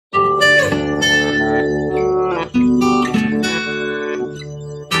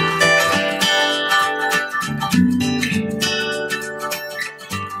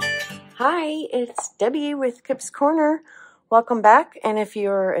it's Debbie with Kip's Corner. Welcome back, and if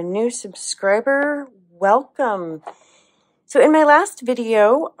you're a new subscriber, welcome. So in my last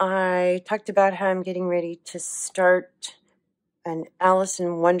video, I talked about how I'm getting ready to start an Alice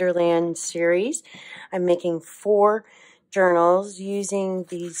in Wonderland series. I'm making 4 journals using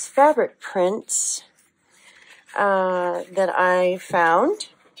these fabric prints that I found.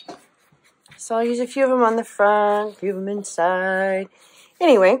 So I'll use a few of them on the front, a few of them inside.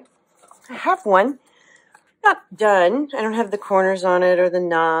 Anyway, I have one. Not done. I don't have the corners on it or the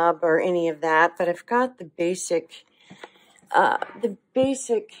knob or any of that, but I've got the basic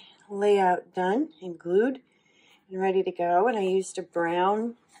layout done and glued and ready to go. And I used a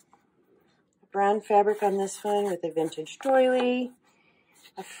brown fabric on this one with a vintage doily,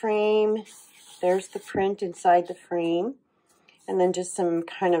 a frame. There's the print inside the frame, and then just some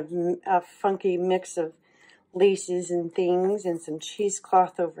kind of funky mix of laces and things, and some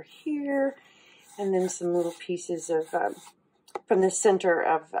cheesecloth over here. And then some little pieces of, from the center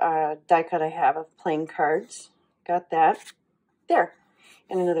of die cut I have of plain cards. Got that. There.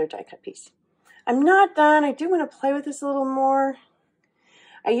 And another die cut piece. I'm not done. I do want to play with this a little more.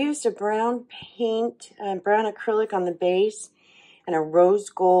 I used a brown paint, brown acrylic on the base, and a rose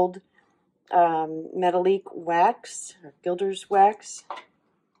gold metallique wax, or gilder's wax.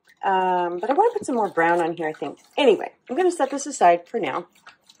 But I want to put some more brown on here, I think. Anyway, I'm going to set this aside for now.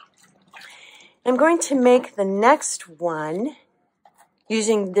 I'm going to make the next one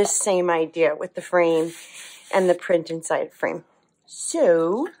using this same idea with the frame and the print inside the frame.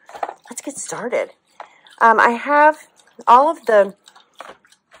 So let's get started. I have all of the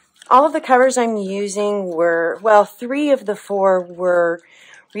covers I'm using were, well, 3 of the 4 were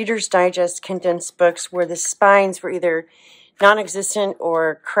Reader's Digest condensed books where the spines were either non-existent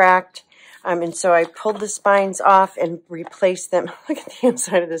or cracked. And so I pulled the spines off and replaced them. Look at the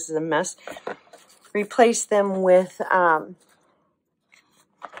inside of this, is a mess. Replace them with a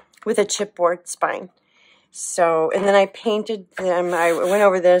chipboard spine. So, and then I painted them. I went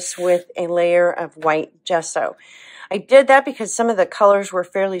over this with a layer of white gesso. I did that because some of the colors were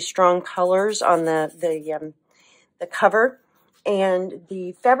fairly strong colors on the cover, and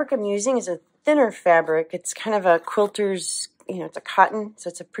the fabric I'm using is a thinner fabric. It's kind of a quilter's, it's a cotton, so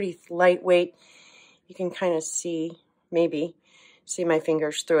it's a pretty lightweight. You can kind of see, maybe see my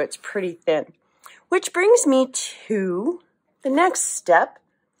fingers through it. It's pretty thin. Which brings me to the next step.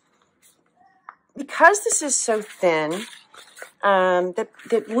 Because this is so thin,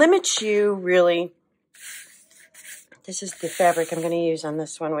 that limits you really. This is the fabric I'm going to use on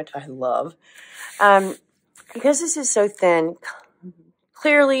this one, which I love. Because this is so thin,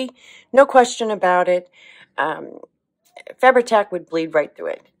 clearly, no question about it, Fabri-Tac would bleed right through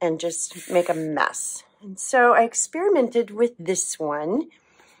it and just make a mess. And so I experimented with this one,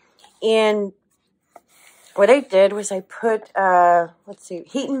 and what I did was I put, let's see,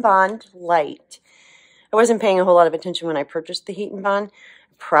 Heat and Bond Light. I wasn't paying a whole lot of attention when I purchased the Heat and Bond.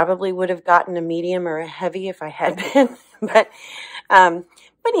 I probably would have gotten a medium or a heavy if I had been. but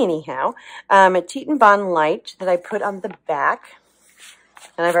anyhow, a Heat and Bond Light that I put on the back.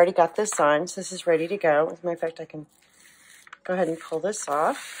 And I've already got this on, so this is ready to go. As a matter of fact, I can go ahead and pull this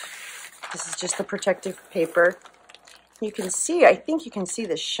off. This is just the protective paper. You can see, I think you can see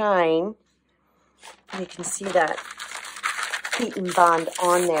the shine. You can see that Heat and Bond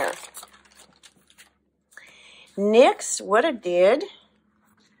on there. Next, what I did,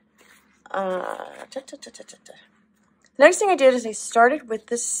 the next thing I did is I started with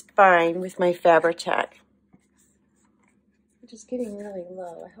the spine with my Fabri-Tac, which is getting really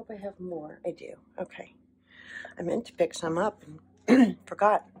low. I hope I have more. I do. Okay. I meant to pick some up and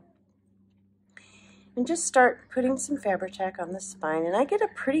forgot. And just start putting some Fabri-Tac on the spine, and I get a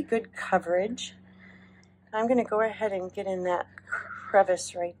pretty good coverage. I'm going to go ahead and get in that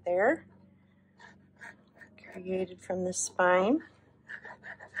crevice right there, created from the spine.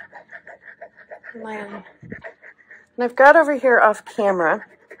 And I've got over here off camera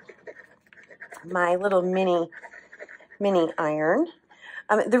my little mini iron.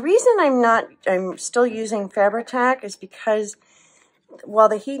 The reason I'm still using Fabri-Tac is because while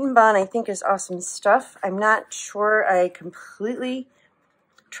the Heat and Bond I think is awesome stuff, I'm not sure I completely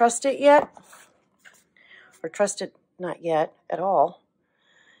trust it yet. Or trust it not yet at all,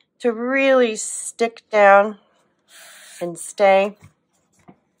 to really stick down and stay.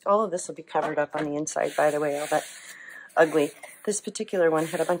 All of this will be covered up on the inside, by the way, all that ugly. This particular one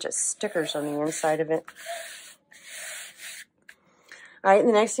had a bunch of stickers on the inside of it. All right, and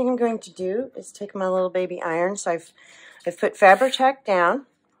the next thing I'm going to do is take my little baby iron. So I've put Fabri-Tac down,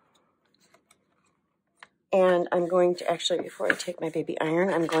 and I'm going to actually, before I take my baby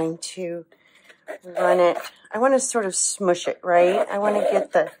iron, I'm going to run it. I want to sort of smush it, right? I want to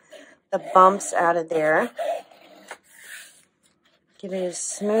get the bumps out of there. Get it as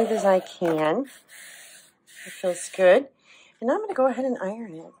smooth as I can. It feels good. And now I'm going to go ahead and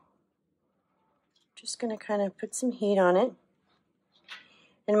iron it. Just going to kind of put some heat on it.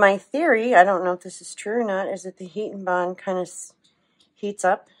 And my theory, I don't know if this is true or not, is that the heat and bond kind of heats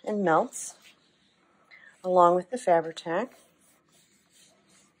up and melts along with the Fabri-Tac.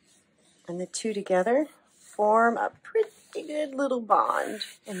 And the two together form a pretty good little bond.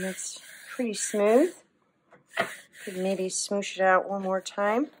 And that's pretty smooth. Could maybe smoosh it out one more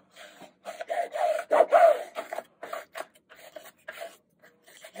time.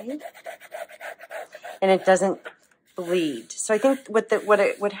 Okay. And it doesn't bleed. So I think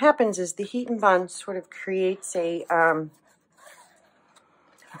what happens is the heat and bond sort of creates a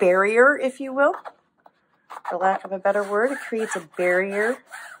barrier, if you will, for lack of a better word. It creates a barrier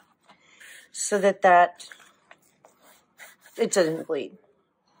so that it doesn't bleed.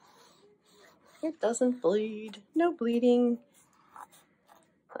 It doesn't bleed. No bleeding.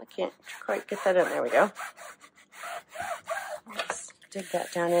 I can't quite get that in. There we go. Let's dig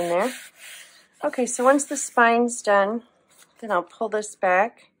that down in there. Okay, so once the spine's done, then I'll pull this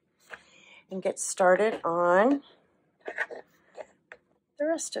back and get started on the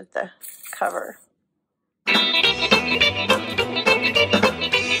rest of the cover.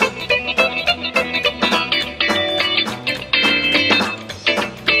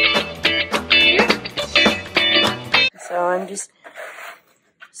 So I'm just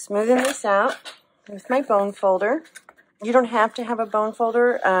smoothing this out with my bone folder. You don't have to have a bone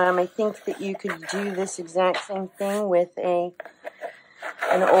folder. I think that you could do this exact same thing with an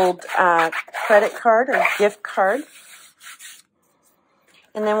old credit card or gift card.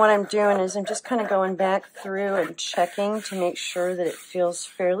 And then what I'm doing is I'm just kind of going back through and checking to make sure that it feels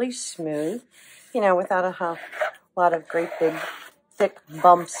fairly smooth, you know, without a lot of great big thick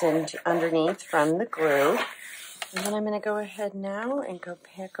bumps underneath from the glue. And then I'm going to go ahead now and go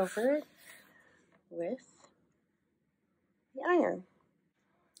back over it with the iron.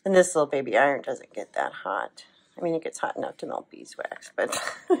 And this little baby iron doesn't get that hot. I mean, it gets hot enough to melt beeswax, but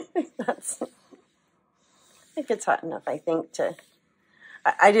it gets hot enough, I think, to...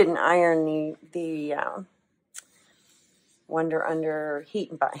 I didn't iron the Wonder heat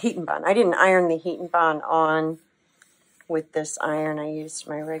and bond. I didn't iron the heat and bond on with this iron. I used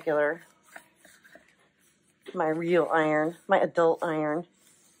my real iron, my adult iron.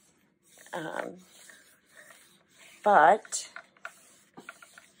 But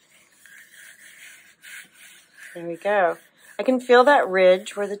there we go. I can feel that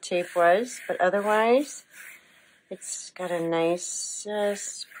ridge where the tape was, but otherwise it's got a nice,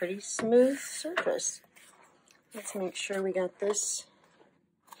 pretty smooth surface. Let's make sure we got this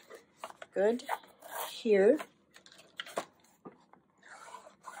good here.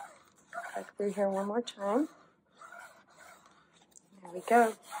 Back through here one more time. There we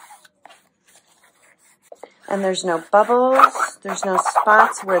go. And there's no bubbles, there's no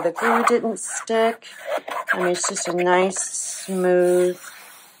spots where the glue didn't stick. I mean, it's just a nice, smooth,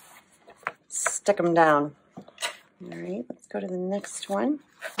 stick them down. All right, let's go to the next one.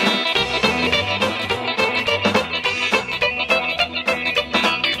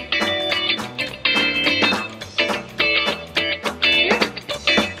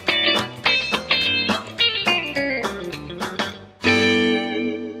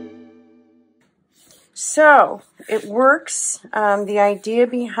 So it works. The idea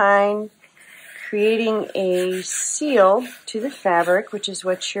behind creating a seal to the fabric, which is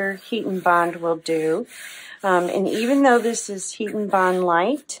what your heat and bond will do. And even though this is heat and bond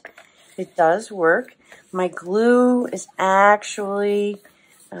light, it does work. My glue is actually,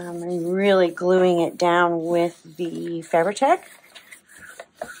 I'm really gluing it down with the Fabri-Tac,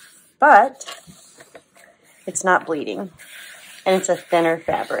 but it's not bleeding, and it's a thinner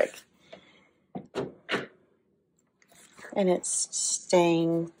fabric. And it's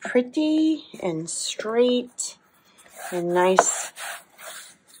staying pretty and straight and nice.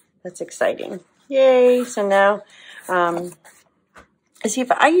 That's exciting. Yay. So now, see, if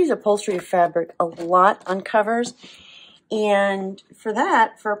I use upholstery fabric a lot on covers, and for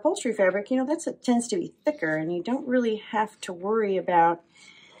upholstery fabric, you know, it tends to be thicker, and you don't really have to worry about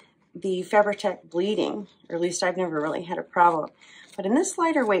the Fabri-Tac bleeding, or at least I've never really had a problem. But in this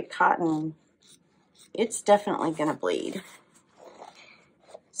lighter weight cotton, it's definitely going to bleed.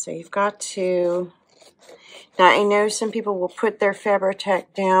 So you've got to, now I know some people will put their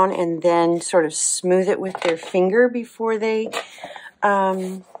Fabri-Tac down and then sort of smooth it with their finger before they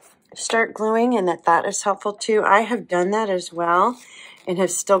start gluing, and that is helpful too. I have done that as well, and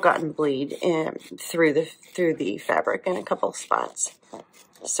have still gotten bleed in, through the fabric in a couple spots.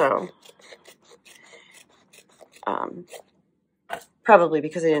 So probably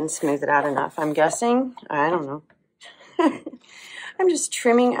because I didn't smooth it out enough, I'm guessing. I don't know. I'm just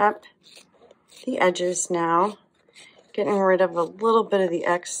trimming up the edges now, getting rid of a little bit of the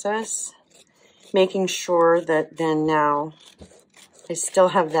excess, making sure that then now I still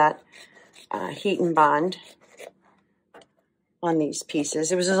have that heat and bond on these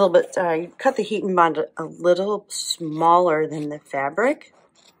pieces. It was a little bit, I cut the heat and bond a little smaller than the fabric.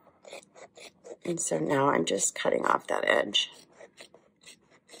 And so now I'm just cutting off that edge.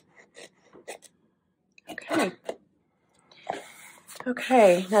 Okay.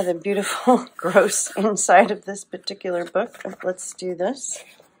 Okay, now the beautiful, gross inside of this particular book. Let's do this.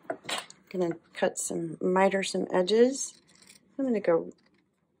 I'm going to miter some edges. I'm going to go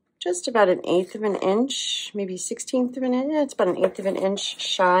just about 1/8 of an inch, maybe 1/16 of an inch. It's about 1/8 of an inch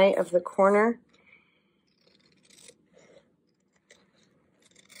shy of the corner.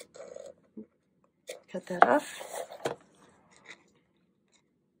 Cut that off.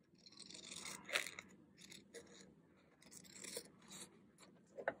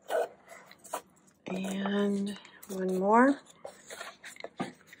 And one more.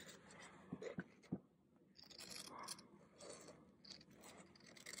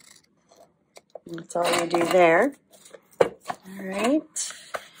 That's all you do there. All right.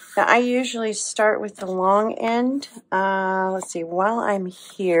 Now I usually start with the long end. Let's see, while I'm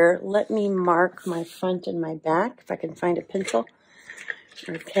here, let me mark my front and my back. If I can find a pencil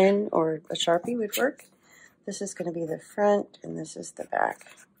or a pen or a Sharpie would work. This is going to be the front and this is the back.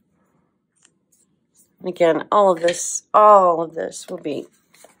 And again, all of this will be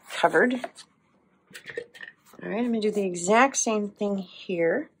covered. All right, I'm going to do the exact same thing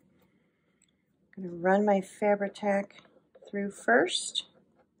here. I'm going to run my Fabri-Tac through first,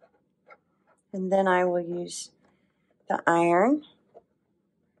 and then I will use the iron.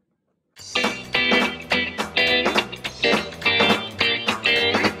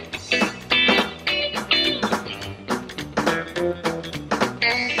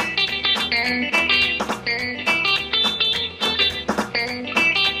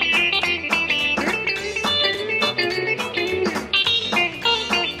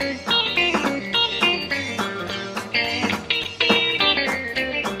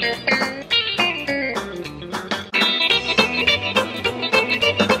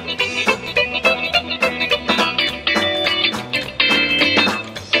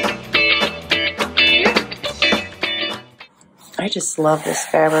 I just love this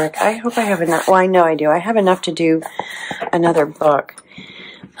fabric. I hope I have enough. Well, I know I do. I have enough to do another book.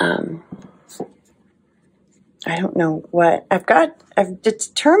 I don't know what I've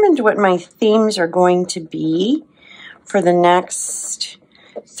determined what my themes are going to be for the next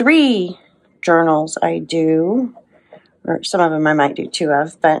 3 journals I do, or some of them I might do 2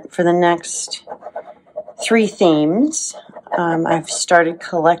 of, but for the next 3 themes, I've started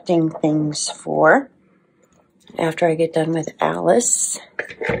collecting things for. After I get done with Alice,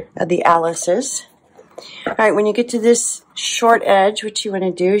 the Alices. All right, when you get to this short edge, what you want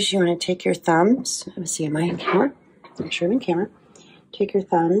to do is you want to take your thumbs. Let me see, am I in camera? I'm sure I'm in camera. Take your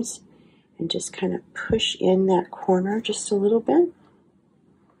thumbs and just kind of push in that corner just a little bit.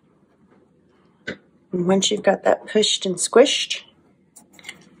 And once you've got that pushed and squished,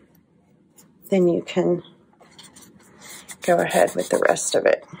 then you can go ahead with the rest of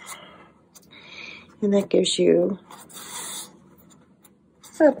it. And that gives you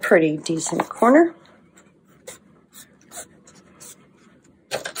a pretty decent corner.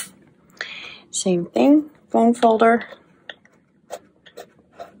 Same thing, bone folder.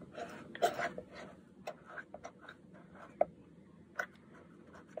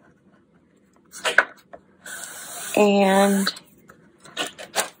 And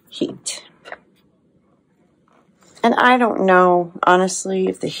heat. And I don't know, honestly,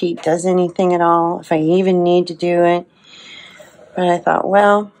 if the heat does anything at all, if I even need to do it. But I thought,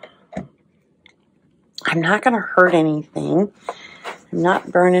 well, I'm not going to hurt anything. I'm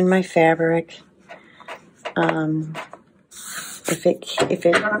not burning my fabric. If it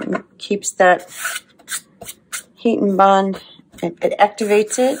keeps that heat and bond, it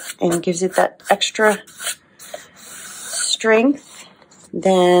activates it and gives it that extra strength,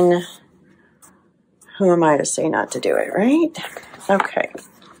 then who am I to say not to do it, right? Okay.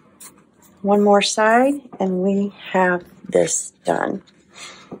 One more side, and we have this done.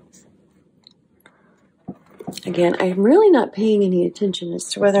 Again, I'm really not paying any attention as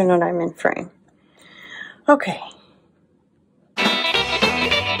to whether or not I'm in frame. Okay.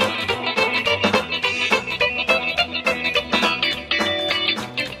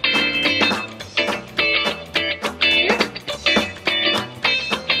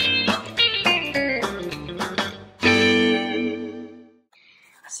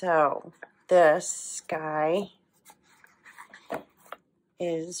 So this guy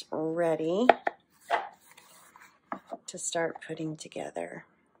is ready to start putting together.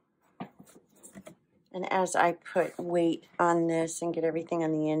 And as I put weight on this and get everything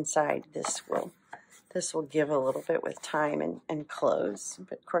on the inside, this will give a little bit with time and close.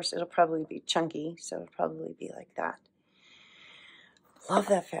 But of course it'll probably be chunky, so it'll probably be like that. Love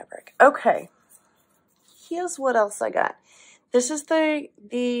that fabric. Okay, here's what else I got. This is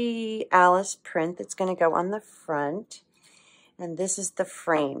the Alice print that's going to go on the front. And this is the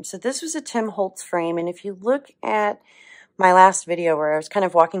frame. So this was a Tim Holtz frame. And if you look at my last video where I was kind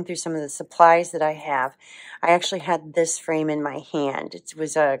of walking through some of the supplies that I have, I actually had this frame in my hand. It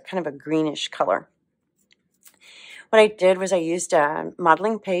was a kind of a greenish color. What I did was I used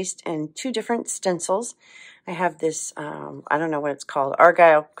modeling paste and 2 different stencils. I have this, I don't know what it's called,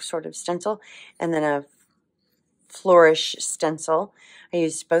 argyle sort of stencil, and then a flourish stencil. I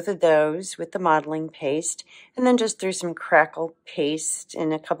used both of those with the modeling paste, and then just threw some crackle paste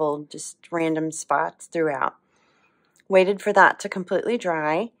in a couple just random spots throughout. Waited for that to completely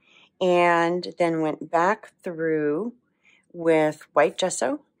dry, and then went back through with white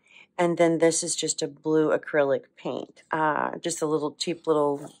gesso, and then this is just a blue acrylic paint. Just a little cheap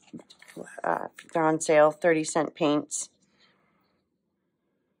little, they're on sale, 30-cent paints,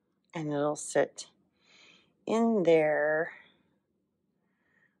 and it'll sit in there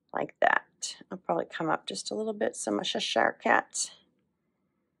like that. I'll probably come up just a little bit so my Cheshire cat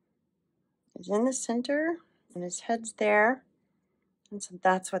is in the center and his head's there. And so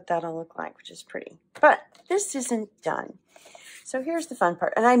that's what that'll look like, which is pretty. But this isn't done. So here's the fun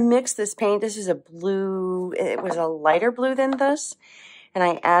part. And I mixed this paint. This is a blue. It was a lighter blue than this. And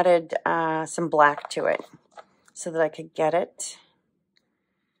I added some black to it so that I could get it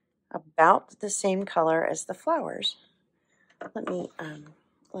about the same color as the flowers. Let me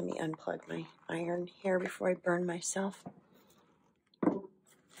unplug my iron here before I burn myself.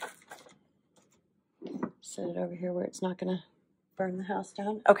 Set it over here where it's not going to burn the house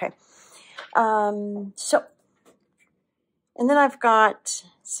down. Okay. So, and then I've got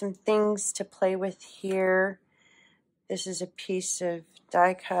some things to play with here. This is a piece of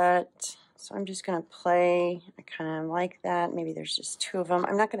die cut. So I'm just going to play. I kind of like that. Maybe there's just 2 of them.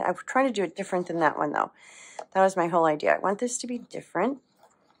 I'm trying to do it different than that one though. That was my whole idea. I want this to be different.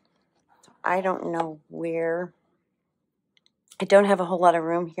 I don't know where. I don't have a whole lot of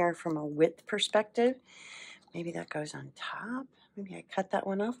room here from a width perspective. Maybe that goes on top. Maybe I cut that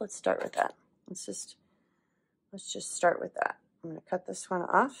one off. Let's start with that. Let's just start with that. I'm going to cut this one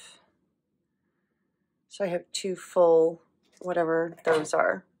off. So I have 2 full, whatever those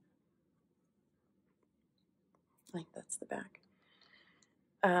are. I think that's the back.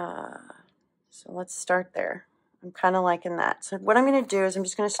 So let's start there. I'm kind of liking that. So what I'm going to do is I'm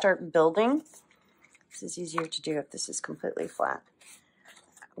just going to start building. This is easier to do if this is completely flat.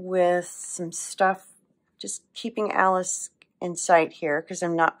 With some stuff, just keeping Alice in sight here because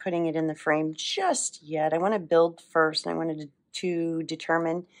I'm not putting it in the frame just yet. I want to build first, and I wanted to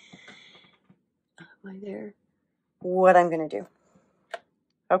determine what I'm going to do.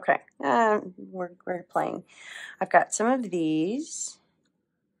 Okay, we're playing. I've got some of these.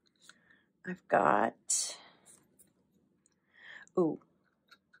 I've got, ooh,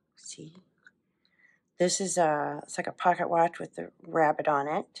 see, this is it's like a pocket watch with the rabbit on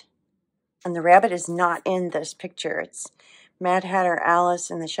it. And the rabbit is not in this picture. It's Mad Hatter, Alice,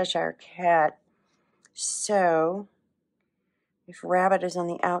 and the Cheshire Cat. So if rabbit is on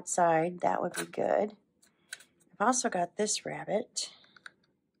the outside, that would be good. I've also got this rabbit,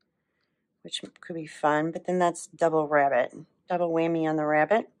 which could be fun, but then that's double rabbit. Double whammy on the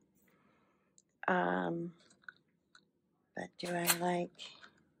rabbit. But do I like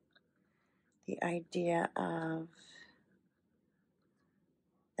the idea of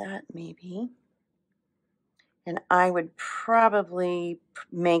that maybe? And I would probably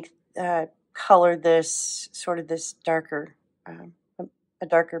make color this sort of this darker, a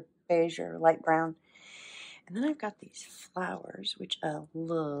darker beige or light brown. And then I've got these flowers, which I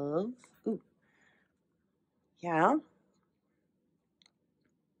love. Ooh. Yeah.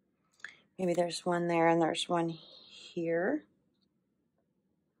 Maybe there's one there and there's one here.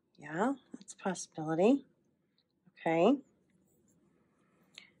 Yeah, that's a possibility. Okay.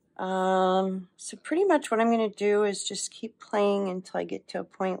 So pretty much what I'm going to do is just keep playing until I get to a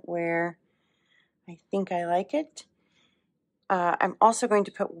point where I think I like it. I'm also going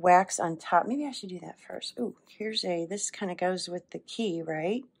to put wax on top. Maybe I should do that first. Ooh, this kind of goes with the key,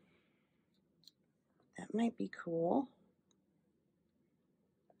 right? That might be cool.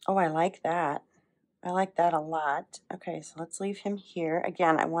 Oh, I like that. I like that a lot. Okay, so let's leave him here.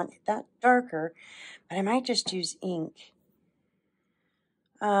 Again, I want that darker, but I might just use ink.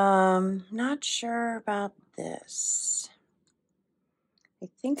 Not sure about this. I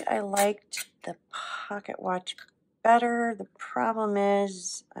think I liked the pocket watch better. The problem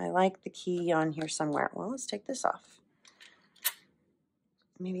is I like the key on here somewhere. Well, let's take this off.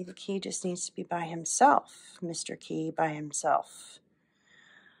 Maybe the key just needs to be by himself. Mr. Key by himself.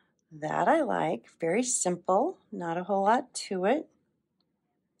 That I like. Very simple. Not a whole lot to it.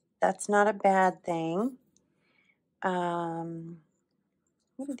 That's not a bad thing.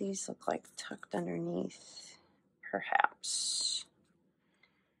 What do these look like tucked underneath? Perhaps.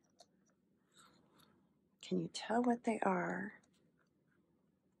 Can you tell what they are?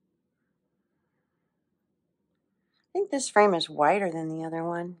 I think this frame is wider than the other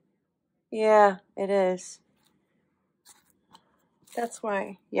one. Yeah, it is. That's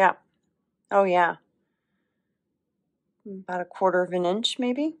why. Yeah. Oh, yeah. About 1/4 of an inch,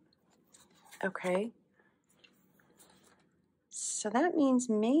 maybe. Okay. So that means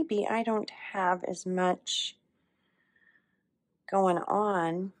maybe I don't have as much going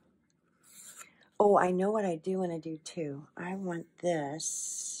on. Oh, I know what I do want to do too. I want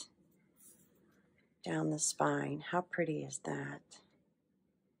this down the spine. How pretty is that?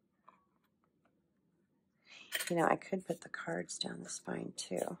 You know, I could put the cards down the spine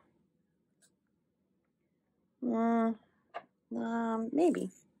too.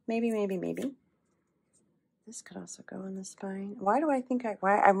 Maybe. This could also go in the spine. Why do I think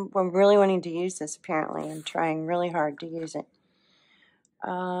I'm really wanting to use this, apparently. I'm trying really hard to use it.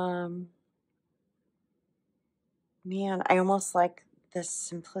 Man, I almost like the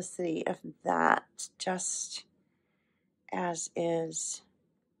simplicity of that just as is.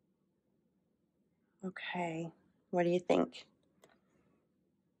 Okay, what do you think?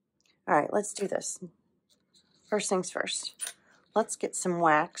 All right, let's do this. First things first. Let's get some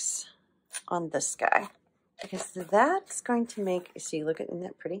wax on this guy, because that's going to make, see, look at, isn't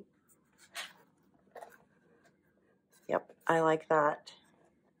that pretty? Yep, I like that.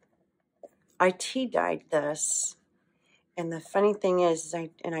 I tea dyed this, and the funny thing is, I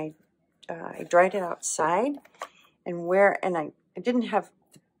dried it outside, and I didn't have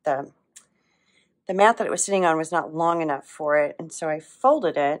the mat that it was sitting on was not long enough for it, and so I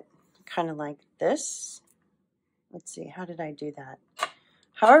folded it kind of like this. Let's see, how did I do that?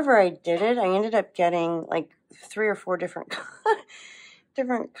 However I did it, I ended up getting like 3 or 4 different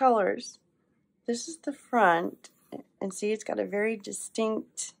different colors. This is the front, and see, it's got a very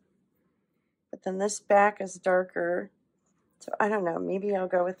distinct, but then this back is darker. So I don't know, maybe I'll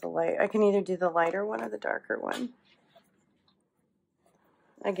go with the light. I can either do the lighter one or the darker one.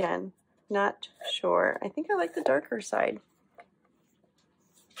 Again, not sure. I think I like the darker side.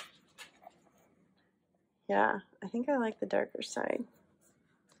 Yeah, I think I like the darker side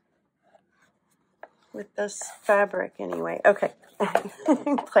with this fabric anyway. Okay,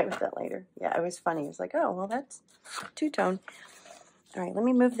 play with that later. Yeah, it was funny. It was like, oh, well, that's two-tone. All right, let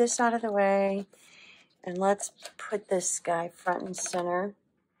me move this out of the way, and let's put this guy front and center.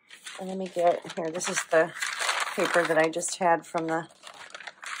 And let me get, here, this is the paper that I just had from the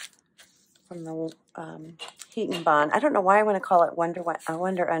Heat and Bond. I don't know why I want to call it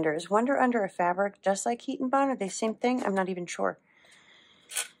Wonder Under. Is Wonder Under a fabric just like Heat and Bond? Are they the same thing? I'm not even sure.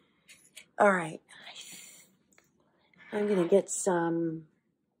 All right. I'm gonna get some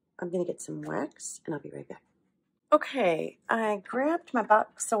wax, and I'll be right back. Okay, I grabbed my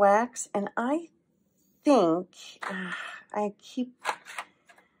box of wax, and I think I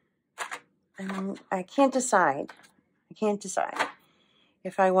can't decide.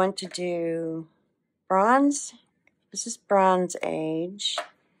 If I want to do bronze, this is Bronze Age,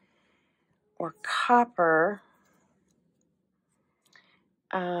 or copper.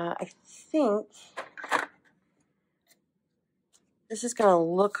 I think this is going to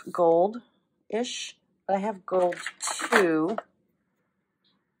look gold-ish, but I have gold too.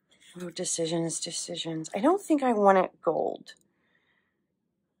 Oh, decisions. I don't think I want it gold.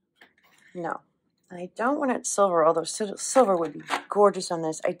 No, I don't want it silver, although silver would be gorgeous on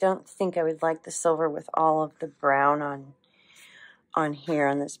this. I don't think I would like the silver with all of the brown on here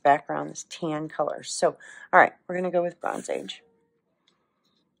on this background, this tan color. So, all right, we're going to go with Bronze Age.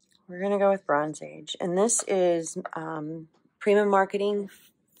 And this is Prima Marketing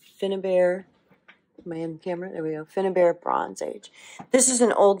Finnabair. Am I in camera? There we go. Finnabair Bronze Age. This is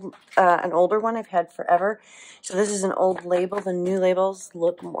an older one I've had forever. So this is an old label. The new labels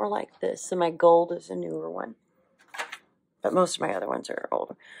look more like this. So my gold is a newer one. But most of my other ones are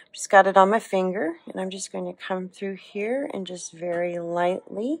older. Just got it on my finger, and I'm just going to come through here and just very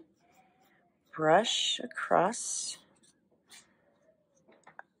lightly brush across.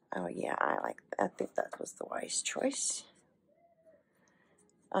 Oh yeah, I think that was the wise choice.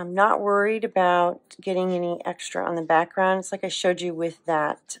 I'm not worried about getting any extra on the background. It's like I showed you with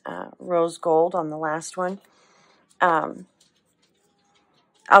that rose gold on the last one. I'll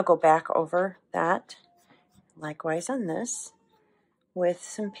go back over that, likewise on this, with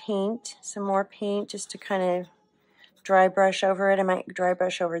some paint, some more paint, just to kind of dry brush over it. I might dry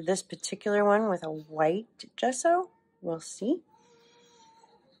brush over this particular one with a white gesso. We'll see.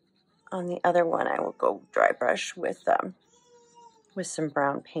 On the other one, I will go dry brush with some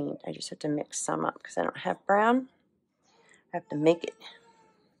brown paint. I just have to mix some up because I don't have brown. I have to make it.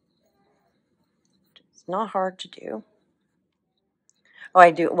 It's not hard to do. Oh,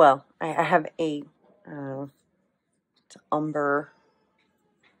 I do. Well, I have a it's umber.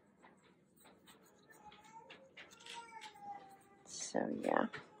 So yeah.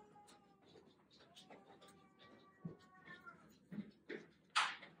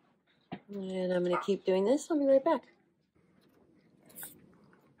 And I'm going to keep doing this. I'll be right back.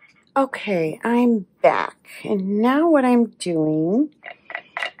 Okay, I'm back. And now what I'm doing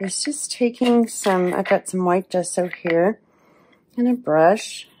is just taking I've got some white gesso here and a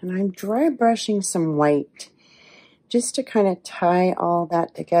brush, and I'm dry brushing some white just to kind of tie all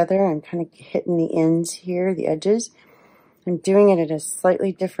that together. I'm kind of hitting the ends here, the edges. I'm doing it at a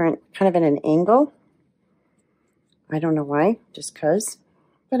slightly different, kind of at an angle. I don't know why, just 'cause.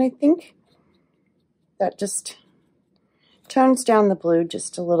 But I think that just tones down the blue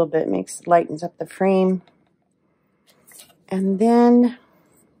just a little bit, lightens up the frame. And then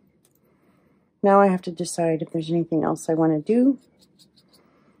now I have to decide if there's anything else I want to do.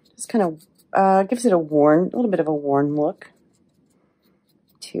 Just kind of gives it a little bit of a worn look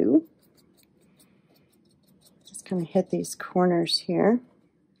too. Just kind of hit these corners here.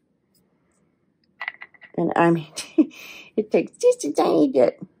 And I mean, it takes just a tiny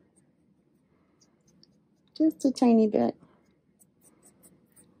bit. Just a tiny bit.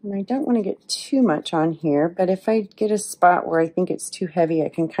 And I don't want to get too much on here, but if I get a spot where I think it's too heavy, I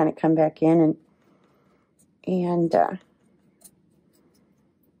can kind of come back in and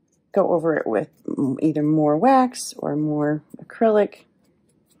go over it with either more wax or more acrylic.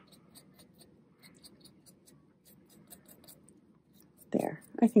 There,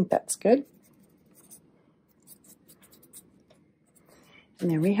 I think that's good.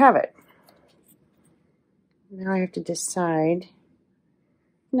 And there we have it. Now I have to decide.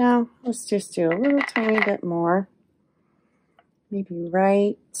 No, let's just do a little tiny bit more. Maybe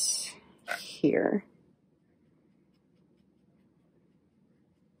right here.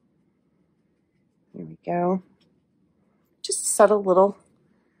 There we go. Just subtle little,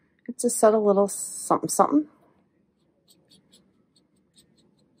 it's a subtle little something something.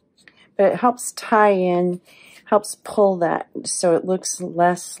 But it helps tie in, helps pull that so it looks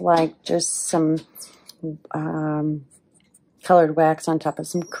less like just some colored wax on top of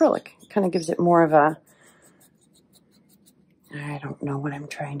some acrylic. It kind of gives it more of a, I don't know what I'm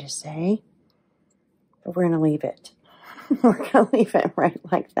trying to say, but we're going to leave it. We're going to leave it right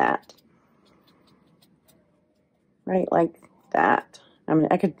like that. Right like that. I mean,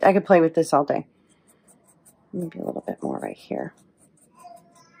 I could play with this all day. Maybe a little bit more right here.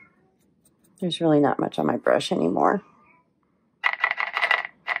 There's really not much on my brush anymore.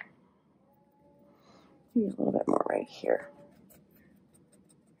 Maybe a little bit more right here.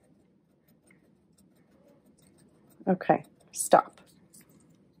 Okay, stop.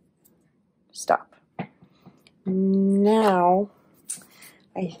 Stop. Now,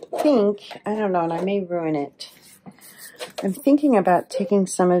 I think, I don't know, and I may ruin it. I'm thinking about taking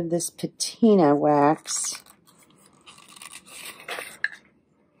some of this patina wax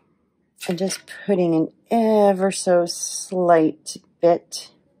and just putting an ever so slight bit.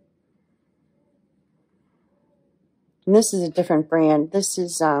 And this is a different brand. This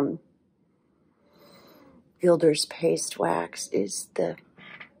is Gilder's Paste Wax is the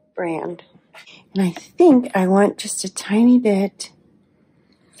brand. And I think I want just a tiny bit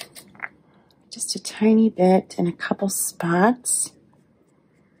in a couple spots.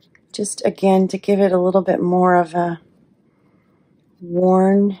 Just again to give it a little bit more of a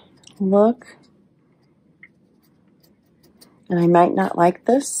worn look. And I might not like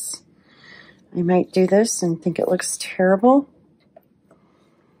this. I might do this and think it looks terrible.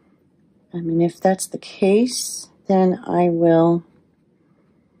 I mean, if that's the case, then I will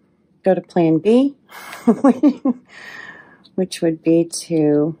go to plan B, which would be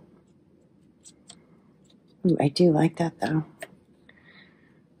to, ooh, I do like that though.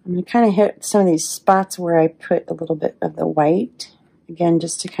 I'm going to kind of hit some of these spots where I put a little bit of the white again,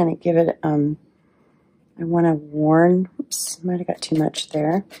 just to kind of give it, I want to warn, oops, might have got too much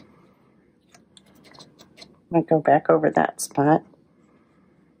there. Might go back over that spot.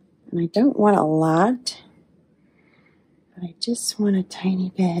 And I don't want a lot, but I just want a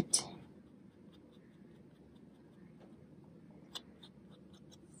tiny bit.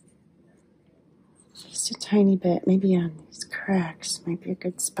 Just a tiny bit, maybe on these cracks might be a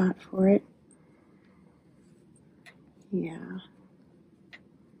good spot for it. Yeah.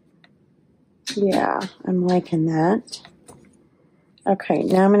 Yeah, I'm liking that. Okay,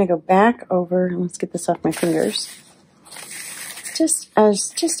 now I'm going to go back over, let's get this off my fingers. Just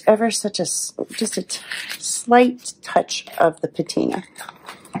ever such a, just a slight touch of the patina.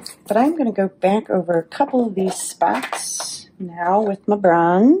 But I'm going to go back over a couple of these spots now with my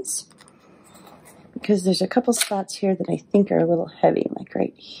bronze, because there's a couple spots here that I think are a little heavy, like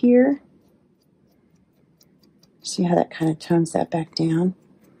right here. See how that kind of tones that back down?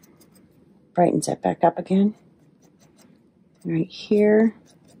 Brightens that back up again. Right here.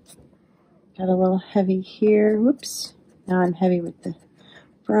 Got a little heavy here. Whoops. Now I'm heavy with the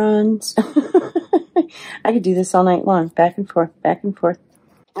bronze. I could do this all night long. Back and forth, back and forth.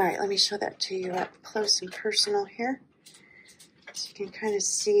 All right, let me show that to you up close and personal here. So you can kind of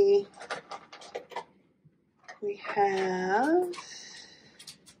see we have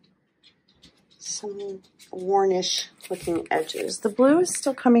some wornish looking edges. The blue is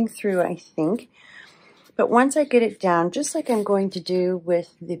still coming through, I think. But once I get it down, just like I'm going to do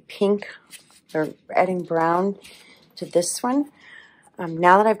with the pink, or adding brown to this one,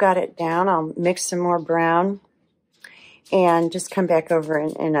 now that I've got it down, I'll mix some more brown and just come back over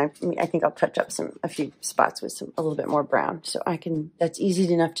and I think I'll touch up a few spots with a little bit more brown. So I can, that's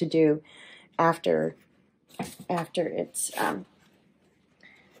easy enough to do after it's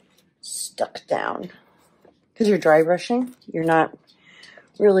stuck down. Because you're dry brushing, you're not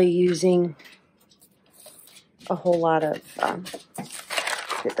really using a whole lot of,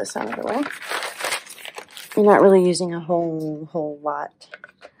 get this out of the way. You're not really using a whole lot.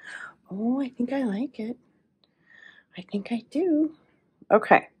 Oh, I think I like it. I think I do.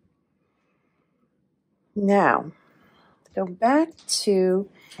 Okay. Now, go back to,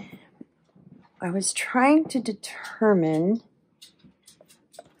 I was trying to determine,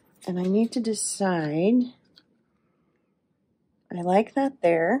 and I need to decide, I like that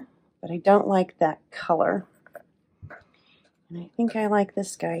there, but I don't like that color. And I think I like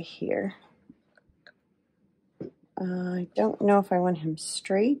this guy here. I don't know if I want him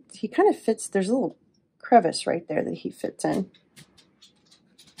straight. He kind of fits, there's a little crevice right there that he fits in.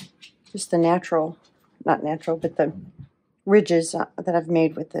 Just the natural, not natural, but the ridges that I've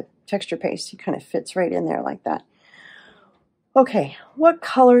made with the texture paste. He kind of fits right in there like that. Okay, what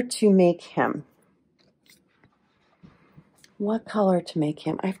color to make him? What color to make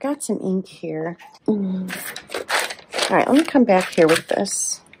him? I've got some ink here. All right, let me come back here with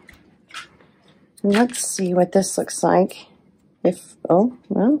this. And let's see what this looks like. Oh,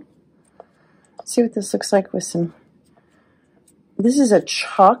 well, let's see what this looks like with some, this is a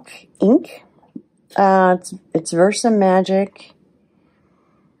chalk ink. It's Versa Magic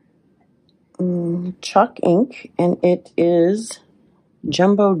chalk ink, and it is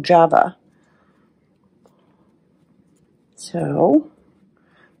Jumbo Java. So,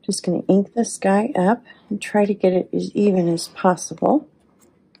 just going to ink this guy up and try to get it as even as possible.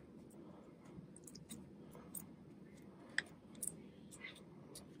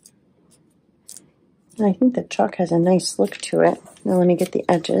 And I think the chalk has a nice look to it. Now let me get the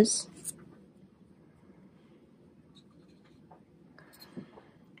edges.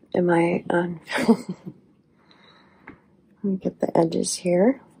 Am I on? Let me get the edges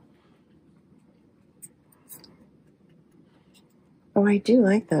here. Oh, I do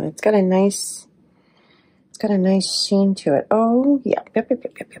like that. It's got a nice sheen to it. Oh, yeah. Yep.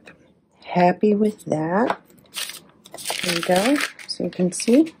 Happy with that. There we go. So you can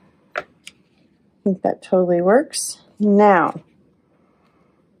see. I think that totally works. Now,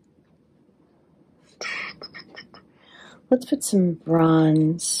 let's put some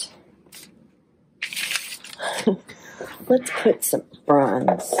bronze. Let's put some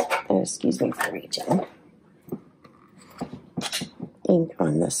bronze. Oh, excuse me for reaching. Ink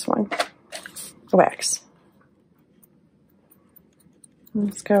on this one. Wax.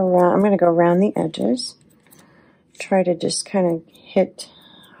 Let's go around. I'm going to go around the edges. Try to just kind of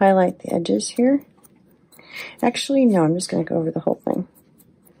highlight the edges here. Actually, no, I'm just going to go over the whole thing.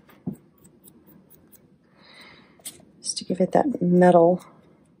 Just to give it that metal.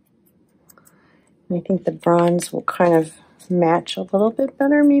 And I think the bronze will kind of match a little bit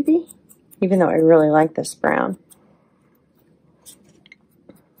better, maybe. Even though I really like this brown.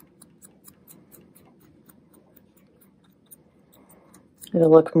 It'll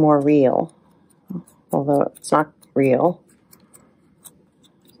look more real, although it's not real.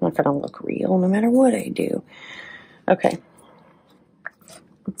 It's not going to look real no matter what I do. Okay,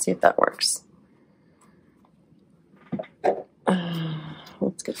 let's see if that works.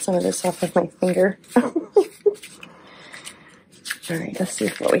 Let's get some of this off of my finger. All right, let's see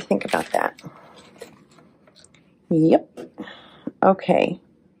what we think about that. Yep. Okay.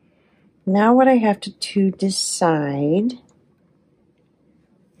 Now what I have to decide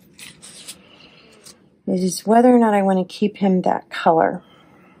is whether or not I want to keep him that color.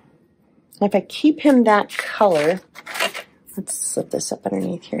 If I keep him that color, let's slip this up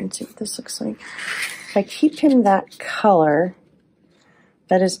underneath here and see what this looks like. If I keep him that color,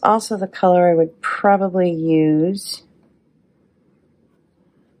 that is also the color I would probably use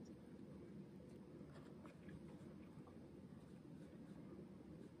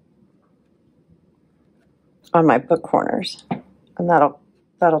on my book corners. And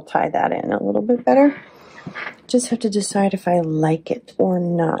that'll tie that in a little bit better. Just have to decide if I like it or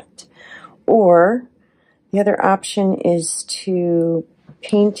not. Or the other option is to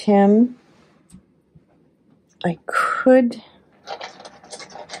paint him. I could,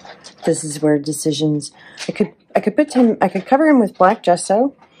 this is where decisions, I could cover him with black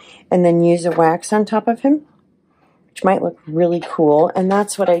gesso and then use a wax on top of him, which might look really cool. And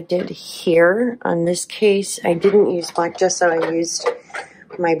that's what I did here. On this case, I didn't use black gesso. I used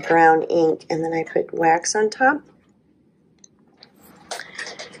my brown ink and then I put wax on top.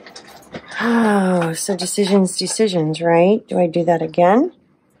 Oh, so decisions, right? Do I do that again?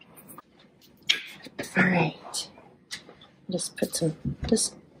 All right. Just put some,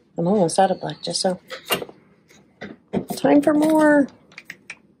 I'm almost out of black gesso. Time for more.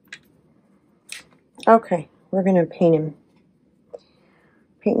 Okay, we're going to paint him.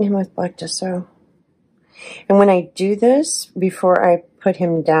 Paint him with black gesso. And when I do this, before I put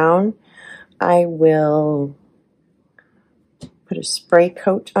him down, I will put a spray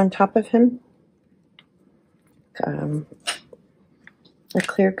coat on top of him. A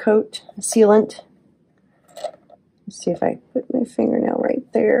clear coat, a sealant. Let's see if I put my fingernail right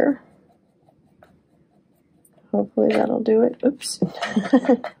there. Hopefully that'll do it. Oops.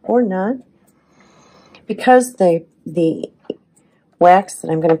 Or not. Because the wax that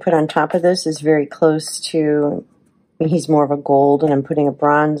I'm going to put on top of this is very close to, I mean, he's more of a gold and I'm putting a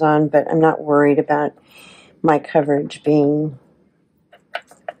bronze on, but I'm not worried about my coverage being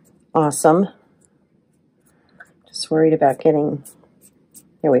awesome. Just worried about getting,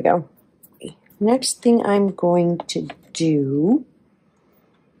 there we go. Next thing I'm going to do,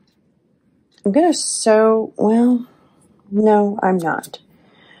 I'm going to sew, well, no, I'm not.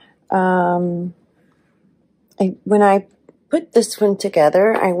 When I put this one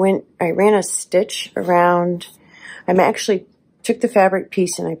together, I ran a stitch around, I actually took the fabric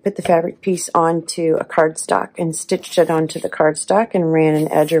piece and I put the fabric piece onto a cardstock and stitched it onto the cardstock and ran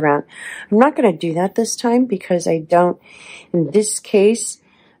an edge around. I'm not going to do that this time because I don't, in this case,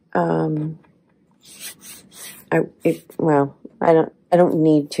 I don't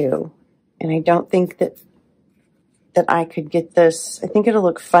need to. And I don't think that I could get this. I think it'll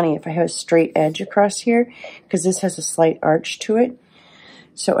look funny if I have a straight edge across here because this has a slight arch to it.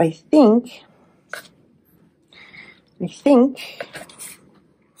 So I think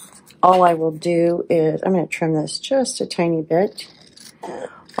all I will do is, I'm going to trim this just a tiny bit.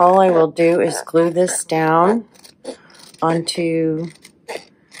 All I will do is glue this down onto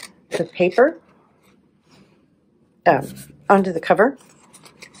the paper, onto the cover.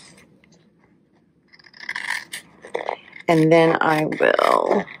 And then I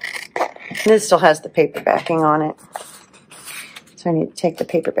will, this still has the paper backing on it. So I need to take the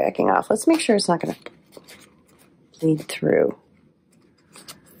paper backing off. Let's make sure it's not going to bleed through.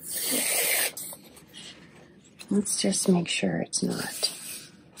 Let's just make sure it's not.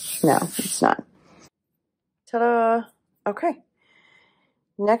 No, it's not. Ta-da! Okay.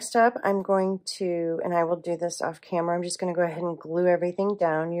 Next up, I'm going to, and I will do this off camera, I'm just going to go ahead and glue everything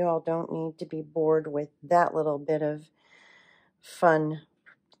down. You all don't need to be bored with that little bit of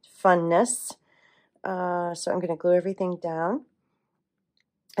funness. So I'm going to glue everything down.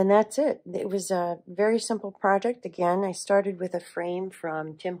 And that's it. It was a very simple project. Again, I started with a frame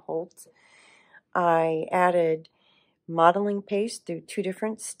from Tim Holtz. I added modeling paste through 2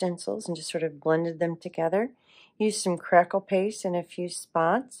 different stencils and just sort of blended them together. Used some crackle paste in a few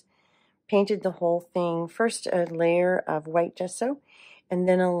spots. Painted the whole thing, first a layer of white gesso and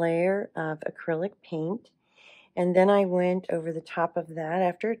then a layer of acrylic paint. And then I went over the top of that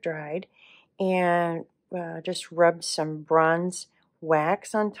after it dried and just rubbed some bronze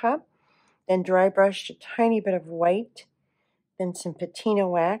wax on top. Then dry brushed a tiny bit of white. then some patina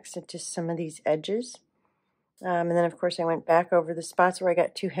wax into some of these edges. And then, of course, I went back over the spots where I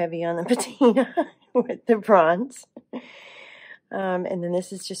got too heavy on the patina with the bronze. And then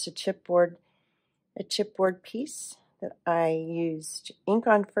this is just a chipboard piece that I used ink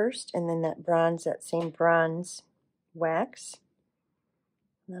on first, and then that same bronze wax.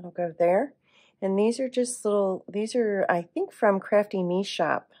 And that'll go there. And these are just these are, I think, from Crafty Me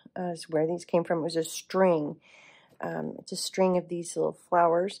Shop is where these came from. It was a string. It's a string of these little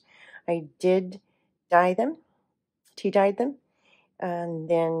flowers. I did dye them, tea-dyed them, and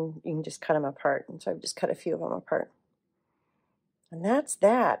then you can just cut them apart. And so I've just cut a few of them apart. And that's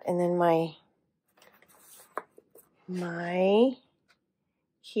that. And then my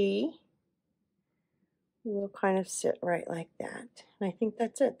key will kind of sit right like that. And I think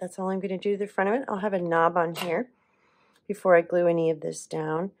that's it. That's all I'm going to do to the front of it. I'll have a knob on here before I glue any of this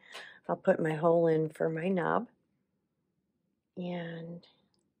down. I'll put my hole in for my knob, and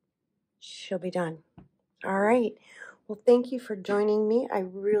she'll be done. All right. Well, thank you for joining me. I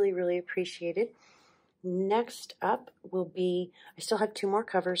really, really appreciate it. Next up will be, I still have 2 more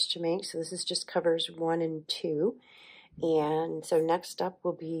covers to make, so this is just covers 1 and 2. And so next up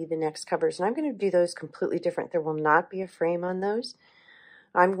will be the next covers, and I'm going to do those completely different. There will not be a frame on those.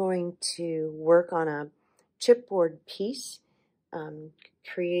 I'm going to work on a chipboard piece, so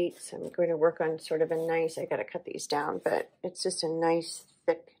I'm going to work on sort of a nice, I got to cut these down, but it's just a nice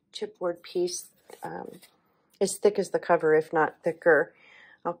thick chipboard piece, as thick as the cover, if not thicker.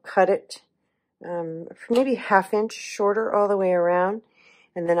 I'll cut it maybe 1/2 inch shorter all the way around,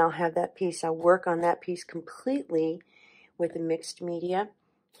 and then I'll have that piece. I'll work on that piece completely with the mixed media.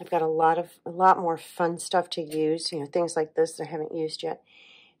 I've got a lot more fun stuff to use, things like this that I haven't used yet.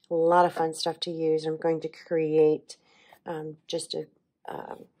 A lot of fun stuff to use. I'm going to create just a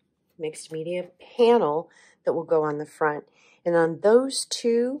mixed media panel that will go on the front. And on those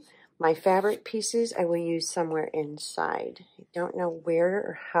 2, my fabric pieces, I will use somewhere inside. I don't know where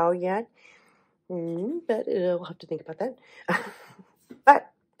or how yet, but I'll have to think about that.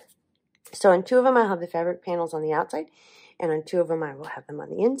 So on 2 of them, I'll have the fabric panels on the outside, and on 2 of them, I will have them on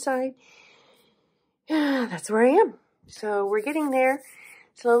the inside. Yeah, that's where I am. So we're getting there,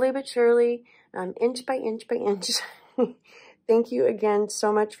 slowly but surely, inch by inch by inch. Thank you again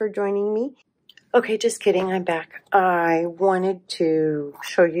so much for joining me. Okay, just kidding, I'm back. I wanted to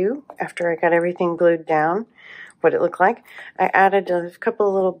show you, after I got everything glued down, what it looked like. I added a couple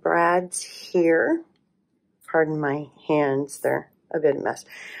of little brads here. Pardon my hands, they're a bit of a mess.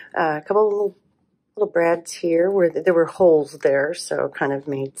 A couple of little brads here where there were holes there, so it kind of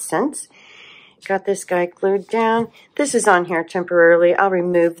made sense. Got this guy glued down. This is on here temporarily. I'll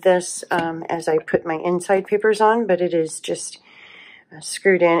remove this as I put my inside papers on, but it is just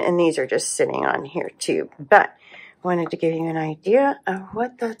screwed in, and these are just sitting on here too. But I wanted to give you an idea of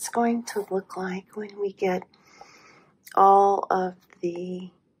what that's going to look like when we get all of the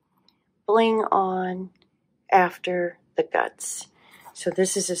bling on after the guts. So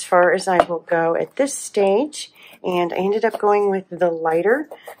this is as far as I will go at this stage, and I ended up going with the lighter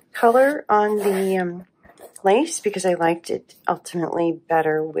color on the lace because I liked it ultimately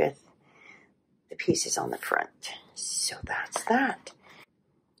better with the pieces on the front. So that's that.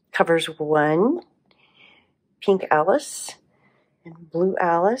 Covers 1, Pink Alice and Blue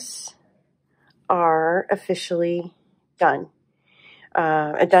Alice are officially done.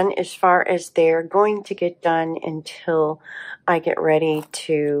 Done as far as they're going to get done until I get ready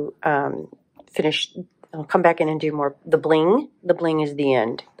to finish. I'll come back in and do more. The bling is the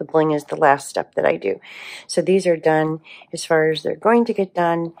end. The bling is the last step that I do. So these are done as far as they're going to get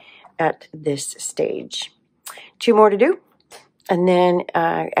done at this stage. 2 more to do. And then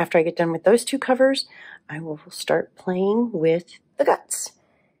after I get done with those 2 covers, I will start playing with the guts.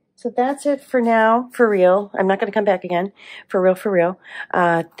 So that's it for now, for real. I'm not going to come back again, for real.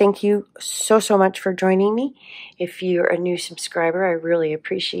 Thank you so much for joining me. If you're a new subscriber, I really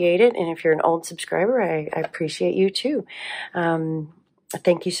appreciate it. And if you're an old subscriber, I appreciate you too.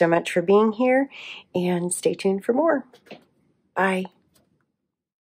 Thank you so much for being here, and stay tuned for more. Bye.